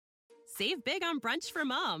Save big on brunch for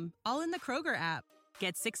mom, all in the Kroger app.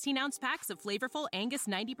 Get 16-ounce packs of flavorful Angus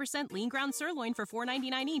 90% lean ground sirloin for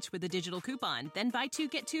 $4.99 each with a digital coupon. Then buy 2,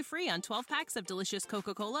 get 2 free on 12 packs of delicious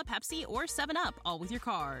Coca-Cola, Pepsi, or 7-Up, all with your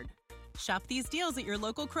card. Shop these deals at your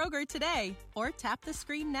local Kroger today, or tap the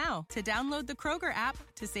screen now to download the Kroger app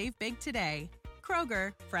to save big today.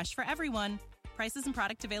 Kroger, fresh for everyone. Prices and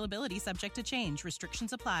product availability subject to change.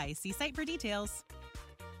 Restrictions apply. See site for details.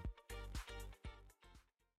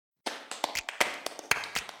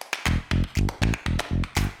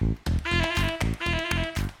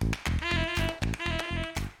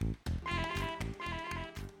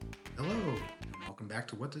 Hello, and welcome back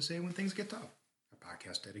to What to Say When Things Get Tough, a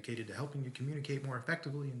podcast dedicated to helping you communicate more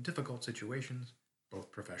effectively in difficult situations,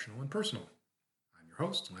 both professional and personal. I'm your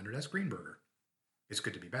host, Leonard S. Greenberger. It's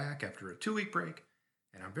good to be back after a 2-week break,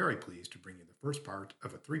 and I'm very pleased to bring you the first part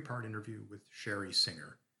of a 3-part interview with Sherry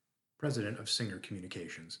Singer, president of Singer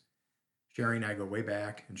Communications. Sherry and I go way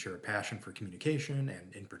back and share a passion for communication,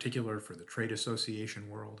 and in particular for the trade association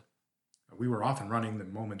world. We were off and running the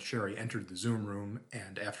moment Sherry entered the Zoom room,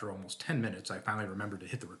 and after almost 10 minutes, I finally remembered to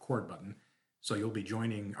hit the record button, so you'll be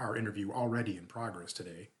joining our interview already in progress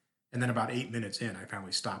today. And then about 8 minutes in, I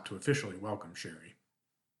finally stopped to officially welcome Sherry.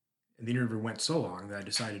 And the interview went so long that I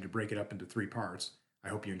decided to break it up into 3 parts. I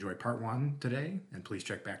hope you enjoy part 1 today, and please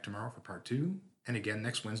check back tomorrow for part 2, and again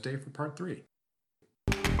next Wednesday for part 3.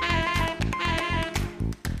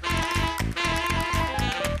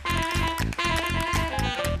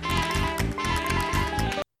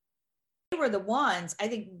 Were the ones, I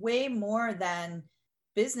think, way more than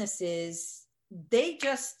businesses, they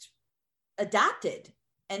just adapted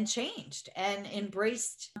and changed and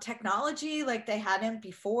embraced technology like they hadn't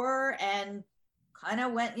before, and kind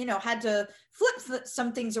of went, had to flip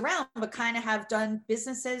some things around, but kind of have done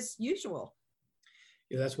business as usual.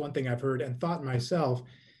 Yeah, that's one thing I've heard and thought myself.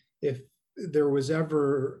 If there was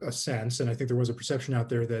ever a sense, and I think there was a perception out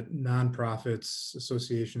there, that nonprofits,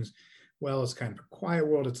 associations, well, it's kind of a quiet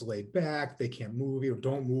world, it's laid back, they can't move,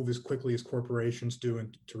 don't move as quickly as corporations do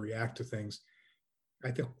and to react to things.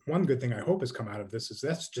 I think one good thing I hope has come out of this is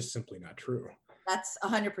that's just simply not true. That's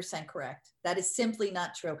 100% correct. That is simply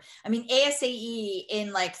not true. I mean, ASAE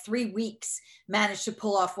in like 3 weeks managed to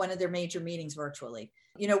pull off one of their major meetings virtually.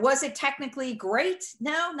 Was it technically great?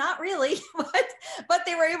 No, not really, but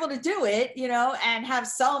they were able to do it, and have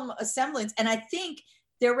some semblance. And I think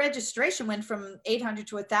their registration went from 800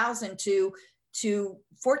 to 1,000 to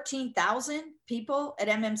 14,000 people at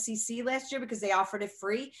MMCC last year because they offered it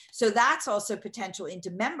free. So that's also potential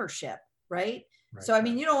into membership, right? So, I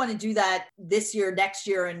mean, you don't want to do that this year, next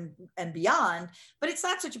year, and beyond, but it's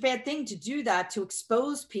not such a bad thing to do that, to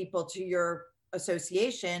expose people to your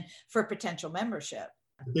association for potential membership.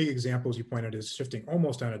 The big examples you pointed is shifting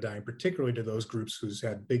almost on a dime, particularly to those groups who's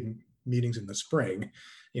had big meetings in the spring,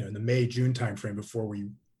 in the May, June timeframe, before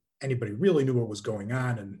anybody really knew what was going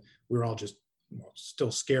on, and we were all just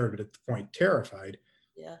still scared, but at the point terrified.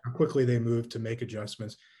 Yeah. How quickly they moved to make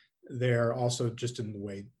adjustments. They're also just in the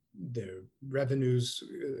way the revenues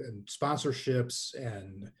and sponsorships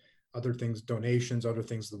and other things, donations, other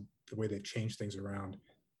things, the way they've changed things around.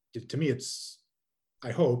 To me,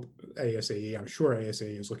 I hope ASAE, I'm sure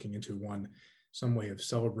ASAE is looking into some way of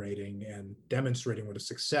celebrating and demonstrating what a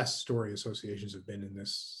success story associations have been in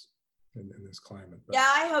this climate. But yeah,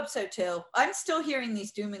 I hope so too. I'm still hearing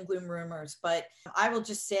these doom and gloom rumors, but I will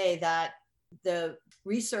just say that the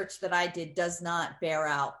research that I did does not bear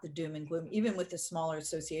out the doom and gloom, even with the smaller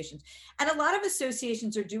associations. And a lot of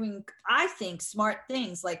associations are doing, I think, smart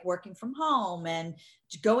things like working from home and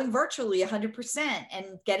going virtually 100% and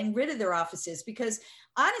getting rid of their offices. Because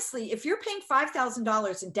honestly, if you're paying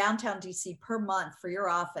 $5,000 in downtown DC per month for your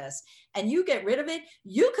office and you get rid of it,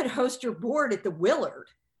 you could host your board at the Willard,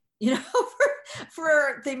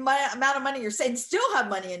 for the amount of money you're saying, still have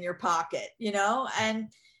money in your pocket, and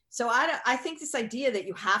so I think this idea that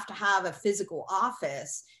you have to have a physical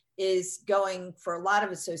office is going for a lot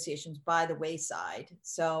of associations by the wayside.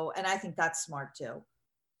 So, and I think that's smart too.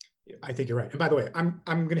 I think you're right. And by the way, I'm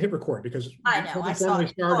going to hit record because I know I saw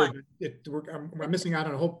it. We're missing out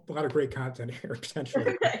on a lot of great content here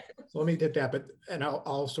potentially. So let me hit that, and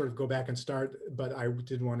I'll sort of go back and start. But I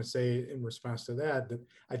did want to say in response to that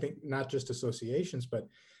I think not just associations, but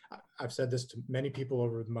I've said this to many people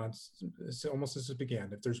over the months, almost since it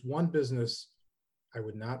began. If there's one business I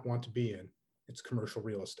would not want to be in, it's commercial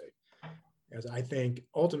real estate. As I think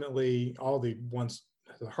ultimately all the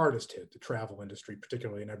hardest hit, the travel industry,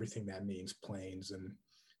 particularly, and everything that means, planes and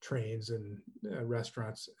trains and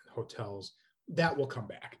restaurants, hotels, that will come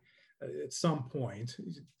back. At some point,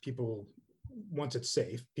 once it's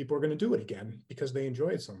safe, people are going to do it again because they enjoy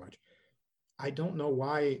it so much. I don't know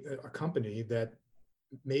why a company that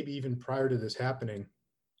maybe even prior to this happening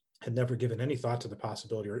had never given any thought to the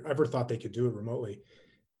possibility or ever thought they could do it remotely.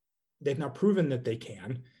 They've now proven that they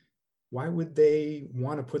can. Why would they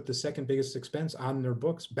want to put the second biggest expense on their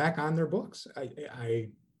books, back on their books?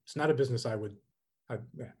 It's not a business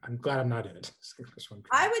I'm glad I'm not in it.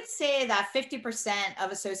 I would say that 50%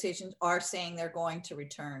 of associations are saying they're going to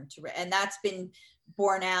return to, and that's been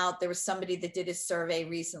borne out. There was somebody that did a survey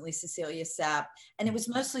recently, Cecilia Sapp, and it was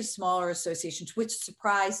mostly smaller associations, which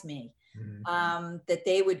surprised me. That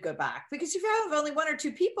they would go back, because if you have only one or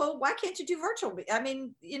two people, why can't you do virtual? I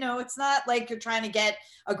mean, it's not like you're trying to get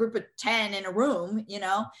a group of 10 in a room,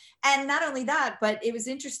 and not only that, but it was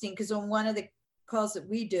interesting because on one of the calls that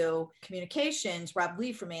we do, communications, Rob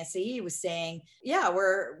Lee from ASAE was saying, yeah,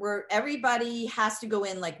 we're everybody has to go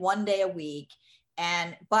in like one day a week,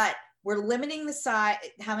 but we're limiting the size,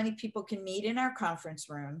 how many people can meet in our conference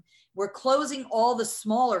room. We're closing all the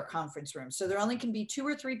smaller conference rooms. So there only can be 2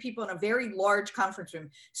 or 3 people in a very large conference room.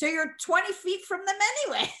 So you're 20 feet from them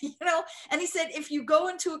anyway, And he said, if you go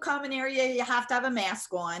into a common area, you have to have a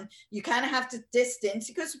mask on. You kind of have to distance,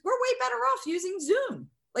 because we're way better off using Zoom.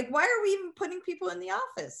 Like, why are we even putting people in the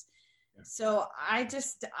office? Yeah. So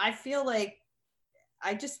I feel like,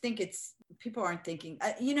 I just think people aren't thinking,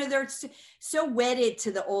 they're so wedded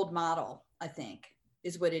to the old model, I think,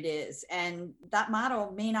 is what it is. And that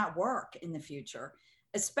model may not work in the future,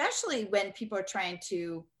 especially when people are trying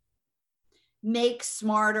to make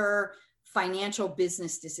smarter financial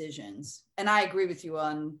business decisions. And I agree with you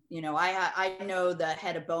on, I know the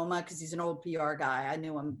head of BOMA because he's an old PR guy. I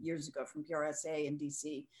knew him years ago from PRSA in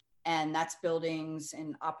DC. And that's Buildings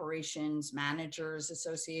and Operations Managers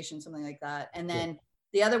Association, something like that. And then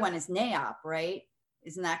the other one is NAIOP, right?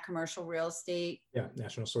 Isn't that commercial real estate? Yeah,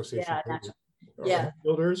 National Association. Yeah,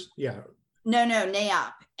 Builders. Yeah. No,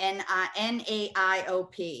 NAIOP,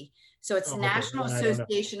 NAIOP. So it's National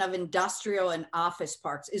Association of Industrial and Office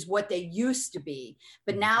Parks is what they used to be,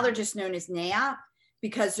 but now they're just known as NAIOP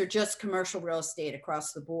because they're just commercial real estate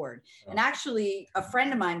across the board. And actually, a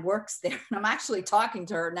friend of mine works there, and I'm actually talking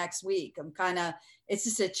to her next week. It's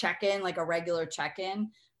just a check-in, like a regular check-in.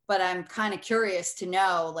 But I'm kind of curious to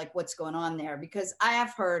know like what's going on there, because I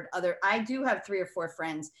have heard I do have 3 or 4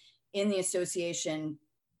 friends in the association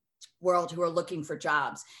world who are looking for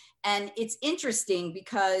jobs. And it's interesting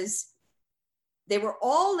because they were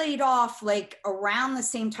all laid off like around the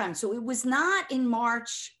same time. So it was not in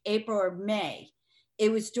March, April, or May.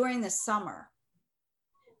 It was during the summer.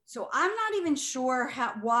 So I'm not even sure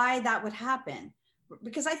why that would happen,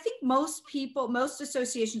 because I think most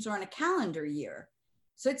associations are on a calendar year.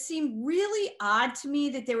 So it seemed really odd to me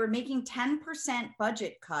that they were making 10%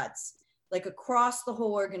 budget cuts, like across the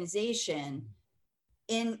whole organization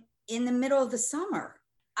in the middle of the summer.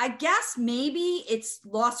 I guess maybe it's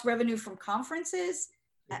lost revenue from conferences.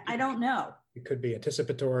 I don't know. It could be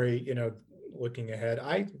anticipatory, looking ahead.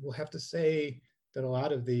 I will have to say that a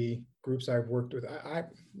lot of the groups I've worked with, I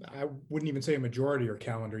wouldn't even say a majority are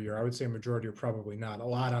calendar year. I would say a majority are probably not. A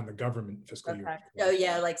lot on the government fiscal year. Oh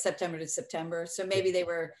yeah, like September to September. So maybe they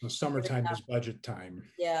were. The summertime is budget time.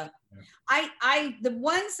 Yeah. The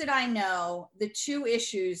ones that I know, the 2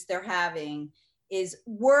 issues they're having is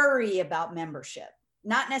worry about membership.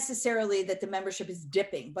 Not necessarily that the membership is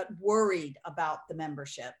dipping, but worried about the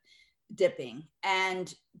membership dipping,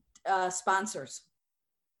 and sponsors.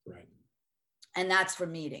 Right. And that's for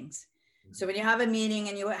meetings. So when you have a meeting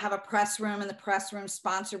and you have a press room, and the press room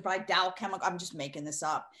sponsored by Dow Chemical, I'm just making this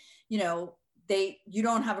up, you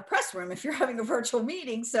don't have a press room if you're having a virtual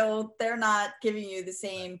meeting. So they're not giving you the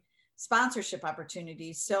same sponsorship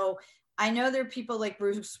opportunities. So I know there are people like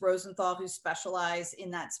Bruce Rosenthal who specialize in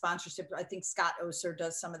that sponsorship. I think Scott Oser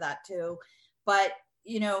does some of that too. But,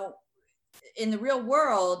 in the real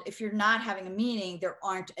world, if you're not having a meeting, there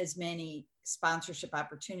aren't as many sponsorship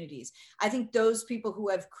opportunities. I think those people who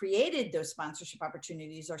have created those sponsorship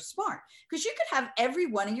opportunities are smart, because you could have every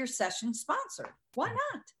one of your sessions sponsored. Why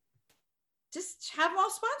not? Just have them all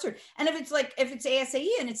sponsored. And if it's ASAE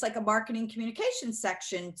and it's like a marketing communications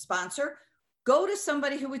section sponsor, go to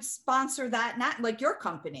somebody who would sponsor that, not like your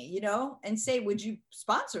company, and say, would you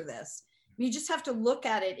sponsor this? You just have to look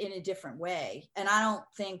at it in a different way. And I don't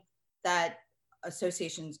think that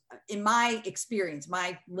associations, in my experience,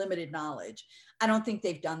 my limited knowledge, I don't think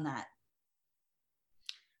they've done that.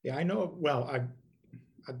 Yeah, I know. Well,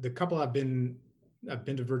 the couple I've been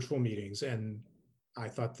to virtual meetings, and I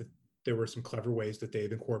thought that there were some clever ways that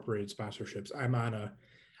they've incorporated sponsorships.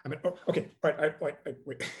 Okay, all right,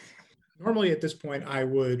 wait. Normally at this point, I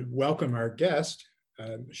would welcome our guest,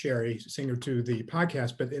 Sherry Singer, to the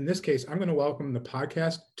podcast, but in this case, I'm going to welcome the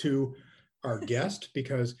podcast to our guest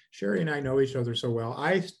because Sherry and I know each other so well.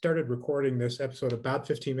 I started recording this episode about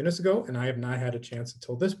 15 minutes ago, and I have not had a chance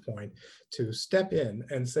until this point to step in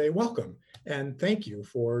and say welcome and thank you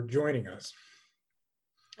for joining us.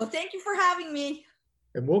 Well, thank you for having me.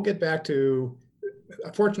 And we'll get back to,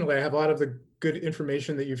 fortunately, I have a lot of the good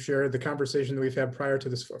information that you've shared, the conversation that we've had prior to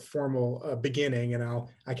this formal beginning, and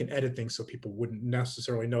I can edit things so people wouldn't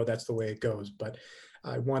necessarily know that's the way it goes. But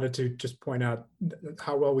I wanted to just point out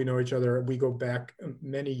how well we know each other. We go back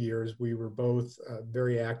many years. We were both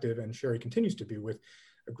very active, and Sherry continues to be, with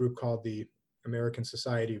a group called the American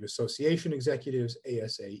Society of Association Executives,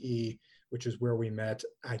 ASAE, which is where we met.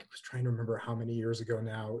 I was trying to remember how many years ago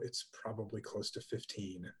now. It's probably close to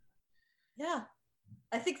 15. Yeah,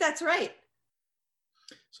 I think that's right.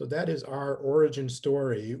 So that is our origin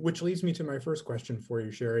story, which leads me to my first question for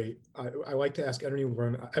you, Sherry. I like to ask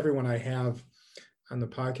everyone I have on the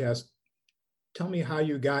podcast, tell me how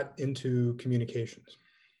you got into communications.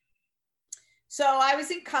 So I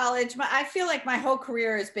was in college. I feel like my whole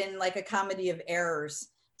career has been like a comedy of errors,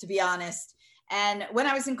 to be honest. And when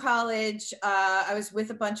I was in college, I was with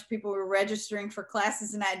a bunch of people who were registering for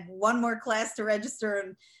classes, and I had one more class to register,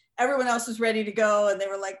 and everyone else was ready to go. And they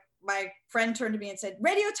were like, my friend turned to me and said,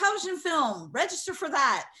 radio, television, film, register for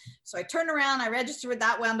that. So I turned around, I registered,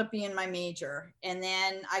 that wound up being my major. And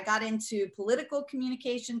then I got into political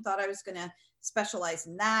communication, thought I was going to specialize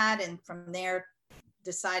in that. And from there,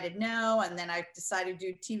 decided no. And then I decided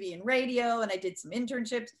to do TV and radio, and I did some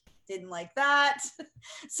internships, didn't like that.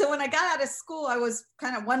 So when I got out of school, I was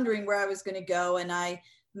kind of wondering where I was going to go. And I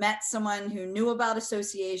met someone who knew about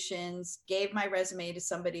associations, gave my resume to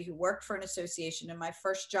somebody who worked for an association. And my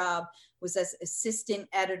first job was as assistant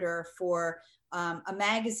editor for a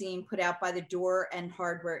magazine put out by the Door and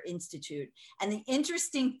Hardware Institute. And the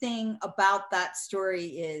interesting thing about that story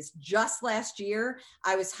is just last year,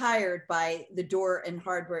 I was hired by the Door and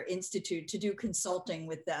Hardware Institute to do consulting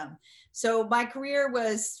with them. So my career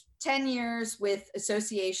was 10 years with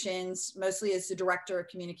associations, mostly as the director of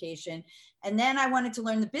communication. And then I wanted to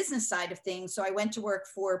learn the business side of things. So I went to work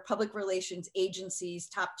for public relations agencies,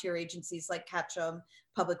 top tier agencies like Ketchum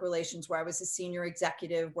Public Relations, where I was a senior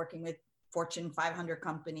executive working with Fortune 500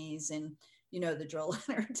 companies, and you know the drill,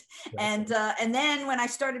 Leonard. And then when I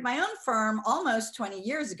started my own firm almost 20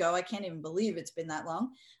 years ago, I can't even believe it's been that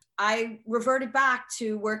long, I reverted back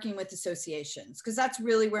to working with associations because that's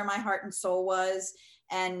really where my heart and soul was.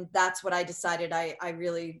 And that's what I decided I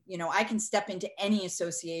really, I can step into any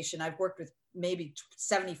association. I've worked with maybe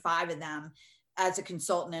 75 of them as a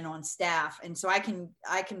consultant and on staff. And so I can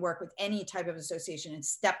work with any type of association and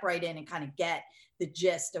step right in and kind of get the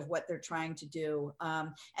gist of what they're trying to do.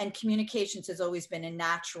 And communications has always been a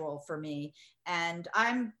natural for me. And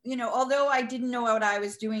I'm, although I didn't know what I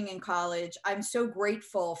was doing in college, I'm so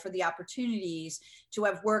grateful for the opportunities to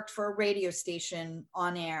have worked for a radio station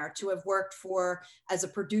on air, to have worked as a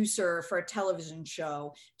producer for a television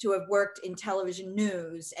show, to have worked in television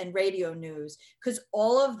news and radio news, because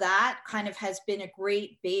all of that kind of has been a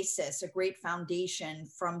great basis, a great foundation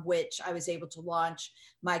from which I was able to launch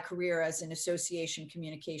my career as an association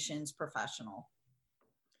communications professional.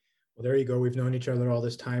 Well, there you go. We've known each other all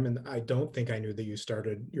this time, and I don't think I knew that you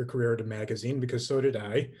started your career at a magazine, because so did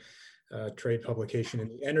I. Trade publication in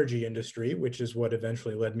the energy industry, which is what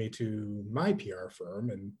eventually led me to my PR firm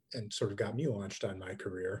and sort of got me launched on my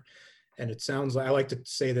career. And it sounds like, I like to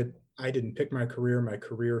say that I didn't pick my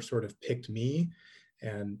career sort of picked me.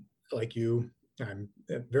 And like you, I'm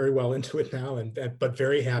very well into it now, but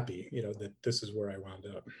very happy, that this is where I wound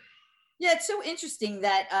up. Yeah, it's so interesting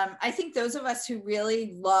that I think those of us who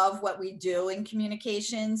really love what we do in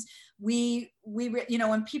communications, we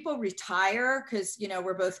when people retire, because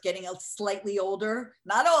we're both getting slightly older,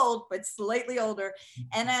 not old, but slightly older,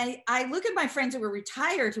 and I look at my friends who were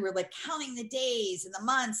retired, who were like counting the days and the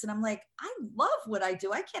months, and I'm like, I love what I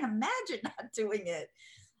do. I can't imagine not doing it,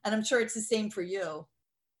 and I'm sure it's the same for you.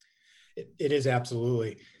 It is,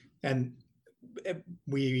 absolutely. And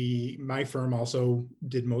my firm also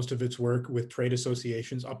did most of its work with trade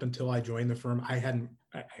associations up until I joined the firm. I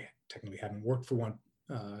technically hadn't worked for one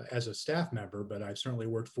as a staff member, but I've certainly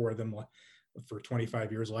worked for them for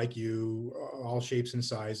 25 years, like you, all shapes and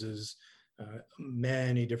sizes,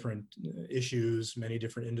 many different issues, many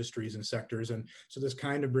different industries and sectors. And so this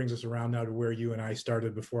kind of brings us around now to where you and I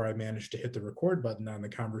started before I managed to hit the record button on the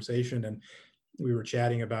conversation. And we were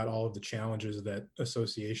chatting about all of the challenges that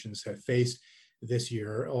associations have faced this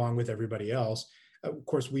year, along with everybody else. Of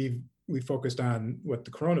course, we focused on what the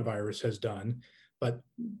coronavirus has done, but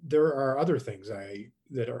there are other things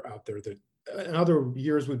that are out there that in other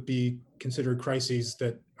years would be considered crises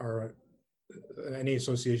that are any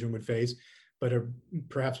association would face, but have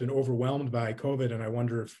perhaps been overwhelmed by COVID. And I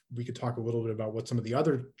wonder if we could talk a little bit about what some of the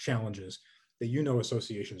other challenges that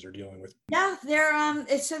associations are dealing with. Yeah,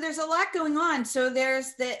 so there's a lot going on. So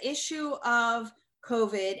there's the issue of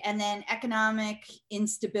COVID and then economic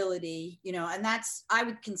instability, and I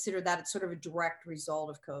would consider that it's sort of a direct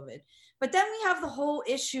result of COVID. But then we have the whole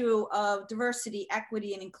issue of diversity,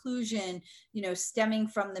 equity, and inclusion, stemming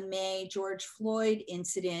from the May George Floyd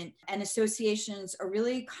incident. And associations are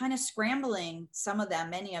really kind of scrambling,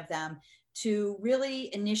 many of them, to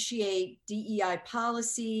really initiate DEI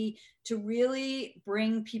policy, to really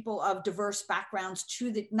bring people of diverse backgrounds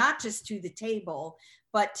not just to the table,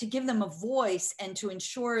 but to give them a voice and to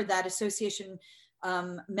ensure that association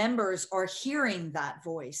members are hearing that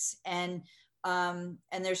voice. And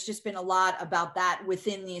there's just been a lot about that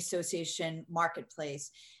within the association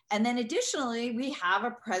marketplace. And then additionally, we have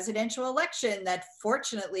a presidential election that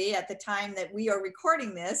fortunately at the time that we are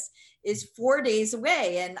recording this is 4 days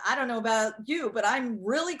away. And I don't know about you, but I'm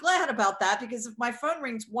really glad about that, because if my phone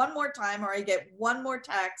rings one more time or I get one more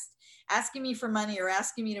text asking me for money or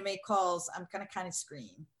asking me to make calls, I'm going to kind of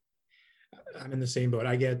scream. I'm in the same boat.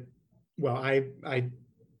 I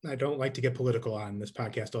don't like to get political on this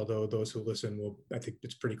podcast, although those who listen I think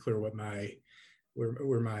it's pretty clear where my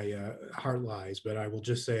heart lies. But I will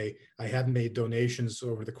just say I have made donations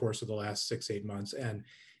over the course of the last 6-8 months. And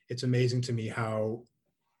it's amazing to me how,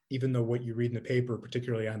 even though what you read in the paper,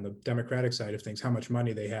 particularly on the Democratic side of things, how much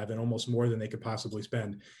money they have and almost more than they could possibly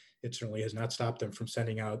spend, it certainly has not stopped them from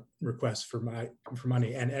sending out requests for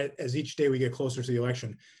money. And as each day we get closer to the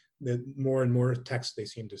election, the more and more texts they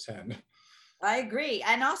seem to send. I agree.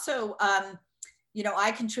 And also,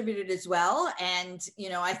 I contributed as well. And,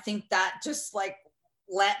 I think that just like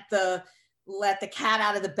let the cat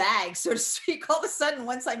out of the bag, so to speak, all of a sudden,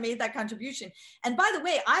 once I made that contribution. And by the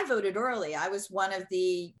way, I voted early. I was one of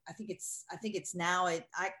the, I think it's now,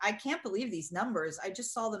 I can't believe these numbers. I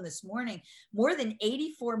just saw them this morning. More than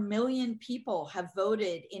 84 million people have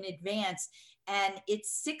voted in advance. And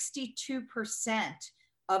it's 62%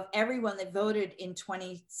 of everyone that voted in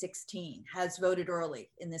 2016 has voted early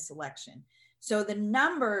in this election. So the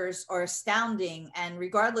numbers are astounding. And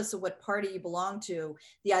regardless of what party you belong to,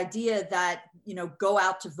 the idea that, go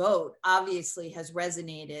out to vote obviously has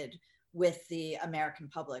resonated with the American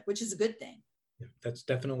public, which is a good thing. Yeah, that's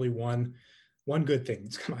definitely one good thing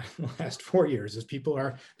that's come out in the last 4 years is people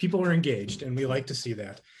are engaged, and we like to see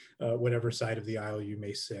that, whatever side of the aisle you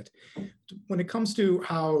may sit. When it comes to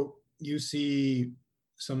how you see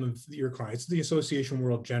some of your clients, the association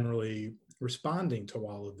world generally, responding to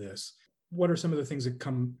all of this, what are some of the things that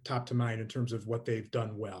come top to mind in terms of what they've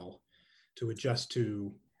done well to adjust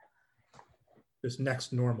to this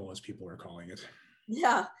next normal, as people are calling it?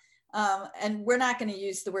 Yeah. And we're not going to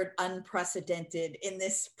use the word unprecedented in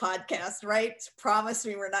this podcast, right? Promise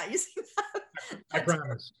me we're not using that. I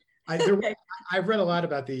promise. I've read a lot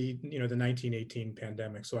about the 1918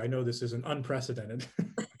 pandemic, so I know this isn't unprecedented.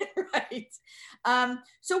 Right.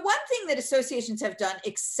 So one thing that associations have done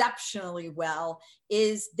exceptionally well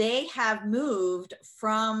is they have moved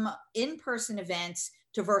from in-person events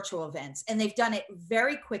to virtual events, and they've done it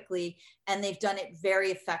very quickly and they've done it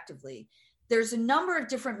very effectively. There's a number of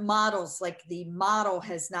different models, like the model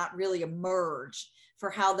has not really emerged for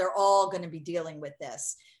how they're all going to be dealing with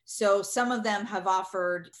this. So some of them have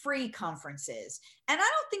offered free conferences. And I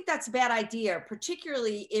don't think that's a bad idea,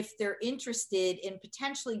 particularly if they're interested in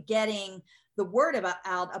potentially getting the word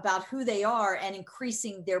out about who they are and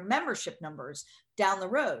increasing their membership numbers down the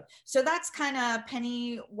road. So that's kind of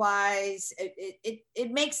penny wise.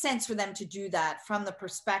 It makes sense for them to do that from the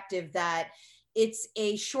perspective that it's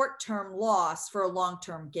a short-term loss for a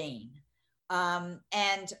long-term gain.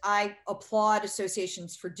 And I applaud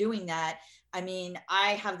associations for doing that. I mean,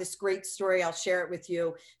 I have this great story. I'll share it with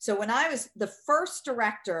you. So when I was the first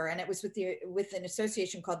director, and it was with an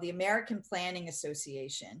association called the American Planning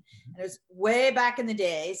Association, and it was way back in the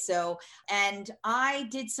day. And I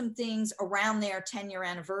did some things around their 10-year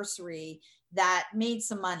anniversary that made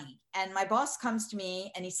some money. And my boss comes to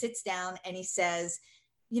me and he sits down and he says,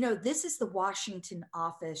 this is the Washington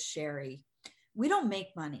office, Sherry. We don't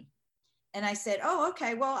make money. And I said, oh,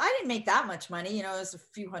 okay, well, I didn't make that much money. It was a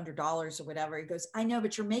few $100s or whatever. He goes, I know,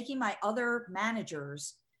 but you're making my other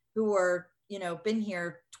managers who are, been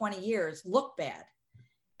here 20 years look bad.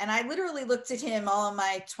 And I literally looked at him, all of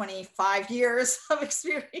my 25 years of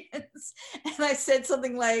experience. And I said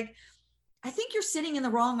something like, I think you're sitting in the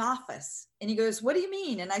wrong office. And he goes, what do you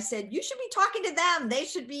mean? And I said, you should be talking to them. They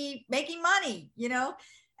should be making money,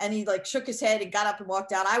 And he shook his head and got up and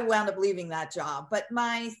walked out. I wound up leaving that job. But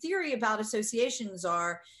my theory about associations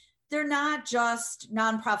are they're not just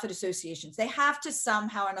nonprofit associations. They have to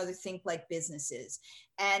somehow or another think like businesses.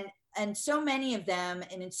 And so many of them,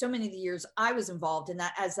 and in so many of the years I was involved in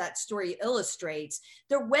that, as that story illustrates,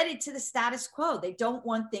 they're wedded to the status quo. They don't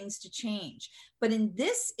want things to change. But in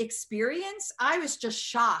this experience, I was just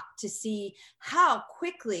shocked to see how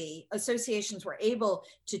quickly associations were able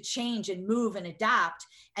to change and move and adapt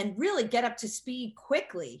and really get up to speed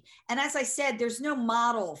quickly. And as I said, there's no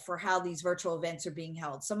model for how these virtual events are being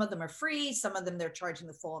held. Some of them are free, some of them they're charging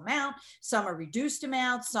the full amount, some are reduced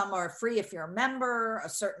amounts, some are free if you're a member, a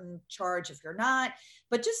certain charge if you're not.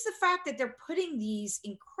 But just the fact that they're putting these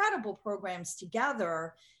incredible programs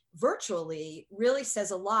together virtually really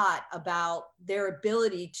says a lot about their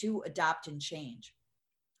ability to adapt and change.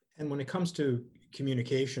 And when it comes to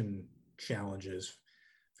communication challenges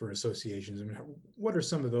for associations, I mean, what are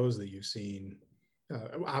some of those that you've seen?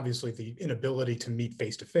 Obviously, the inability to meet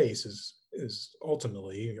face-to-face is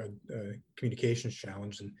ultimately a communications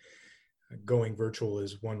challenge, and going virtual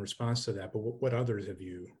is one response to that. But what others have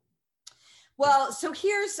you? Well, so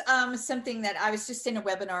here's something that I was just in a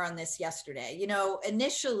webinar on this yesterday. You know,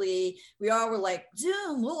 initially we all were like,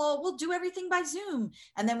 Zoom, we'll do everything by Zoom.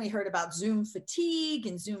 And then we heard about Zoom fatigue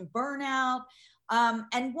and Zoom burnout.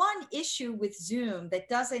 And one issue with Zoom that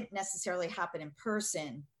doesn't necessarily happen in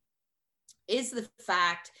person is the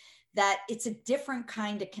fact that it's a different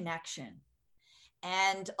kind of connection.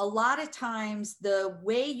 And a lot of times the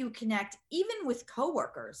way you connect, even with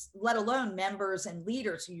coworkers, let alone members and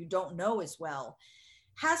leaders who you don't know as well,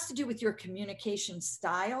 has to do with your communication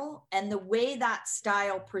style and the way that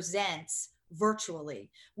style presents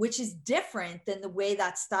virtually, which is different than the way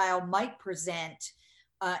that style might present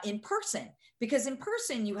in person. Because in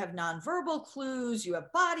person, you have nonverbal clues, you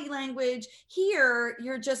have body language. Here,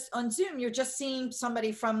 you're just on Zoom, you're just seeing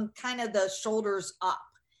somebody from kind of the shoulders up.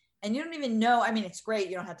 And you don't even know, I mean, it's great.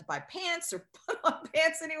 You don't have to buy pants or put on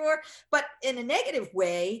pants anymore. But in a negative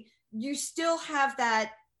way, you still have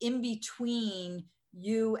that in between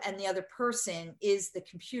you and the other person is the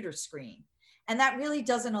computer screen. And that really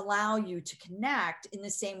doesn't allow you to connect in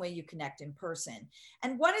the same way you connect in person.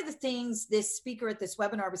 And one of the things this speaker at this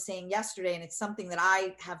webinar was saying yesterday, and it's something that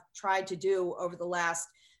I have tried to do over the last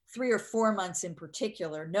 3 or 4 months in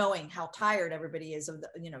particular, knowing how tired everybody is of the,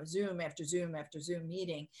 Zoom after Zoom after Zoom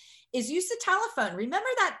meeting, is use the telephone. Remember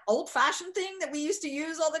that old fashioned thing that we used to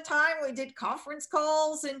use all the time? We did conference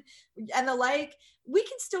calls and the like. We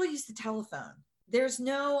can still use the telephone. There's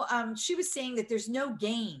no, she was saying that there's no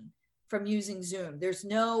gain from using Zoom. There's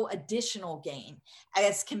no additional gain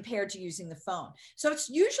as compared to using the phone. So it's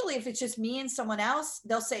usually, if it's just me and someone else,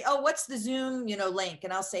 they'll say, oh, what's the Zoom, link?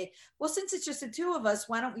 And I'll say, well, since it's just the two of us,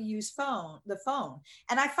 why don't we use the phone?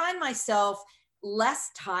 And I find myself less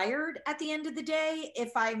tired at the end of the day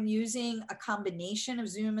if I'm using a combination of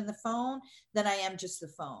Zoom and the phone than I am just the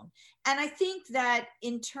phone. And I think that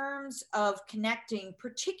in terms of connecting,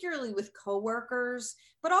 particularly with coworkers,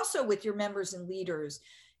 but also with your members and leaders,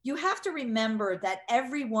 you have to remember that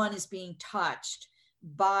everyone is being touched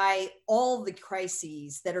by all the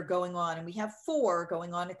crises that are going on. And we have 4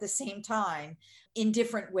 going on at the same time in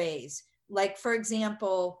different ways. Like, for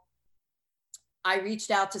example, I reached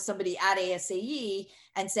out to somebody at ASAE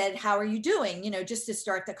and said, how are you doing? Just to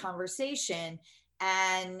start the conversation.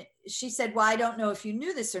 And she said, well, I don't know if you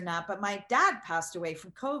knew this or not, but my dad passed away from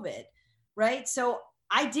COVID, right? So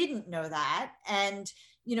I didn't know that. And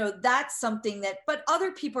that's something that, but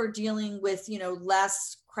other people are dealing with,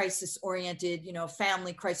 less crisis oriented,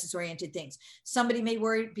 family crisis oriented things. Somebody may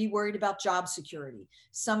be worried about job security.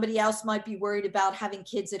 Somebody else might be worried about having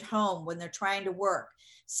kids at home when they're trying to work.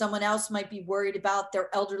 Someone else might be worried about their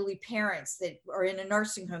elderly parents that are in a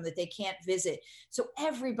nursing home that they can't visit. So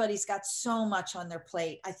everybody's got so much on their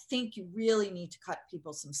plate. I think you really need to cut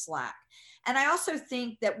people some slack. And I also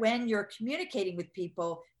think that when you're communicating with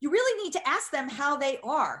people, you really need to ask them how they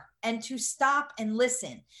are and to stop and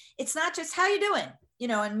listen. It's not just how you doing,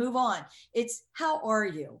 and move on. It's how are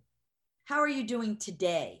you? How are you doing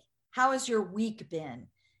today? How has your week been?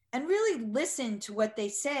 And really listen to what they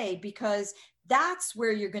say, because that's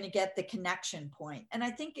where you're going to get the connection point. And I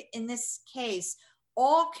think in this case,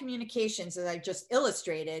 all communications, as I just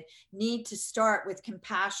illustrated, need to start with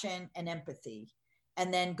compassion and empathy,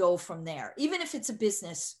 and then go from there. Even if it's a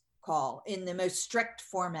business call in the most strict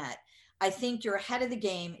format, I think you're ahead of the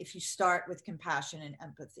game if you start with compassion and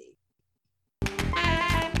empathy.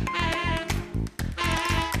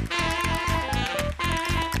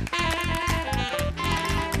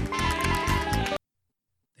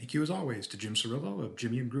 Thank you as always to Jim Cirillo of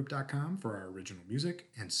JimmyandGroup.com for our original music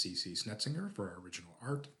and CC Snetzinger for our original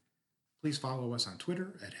art. Please follow us on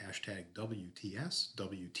Twitter at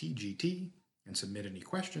 #WTSWTGT and submit any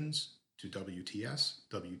questions to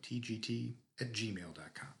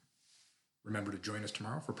WTSWTGT@gmail.com. Remember to join us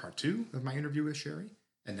tomorrow for part 2 of my interview with Sherry,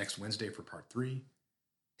 and next Wednesday for part 3.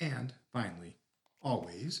 And finally,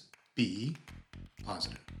 always be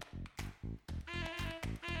positive.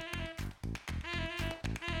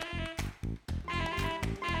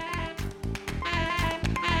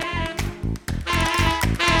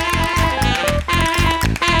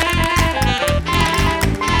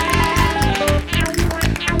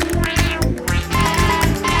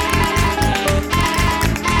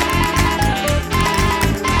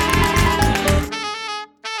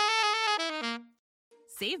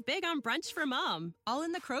 Save big on brunch for mom, all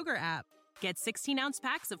in the Kroger app. Get 16-ounce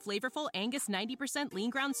packs of flavorful Angus 90%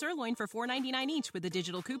 lean ground sirloin for $4.99 each with a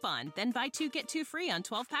digital coupon. Then buy 2, get 2 free on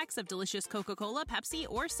 12 packs of delicious Coca-Cola, Pepsi,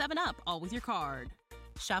 or 7-Up, all with your card.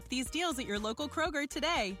 Shop these deals at your local Kroger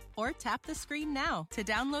today, or tap the screen now to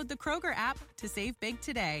download the Kroger app to save big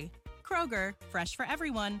today. Kroger, fresh for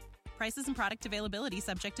everyone. Prices and product availability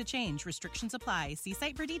subject to change. Restrictions apply. See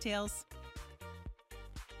site for details.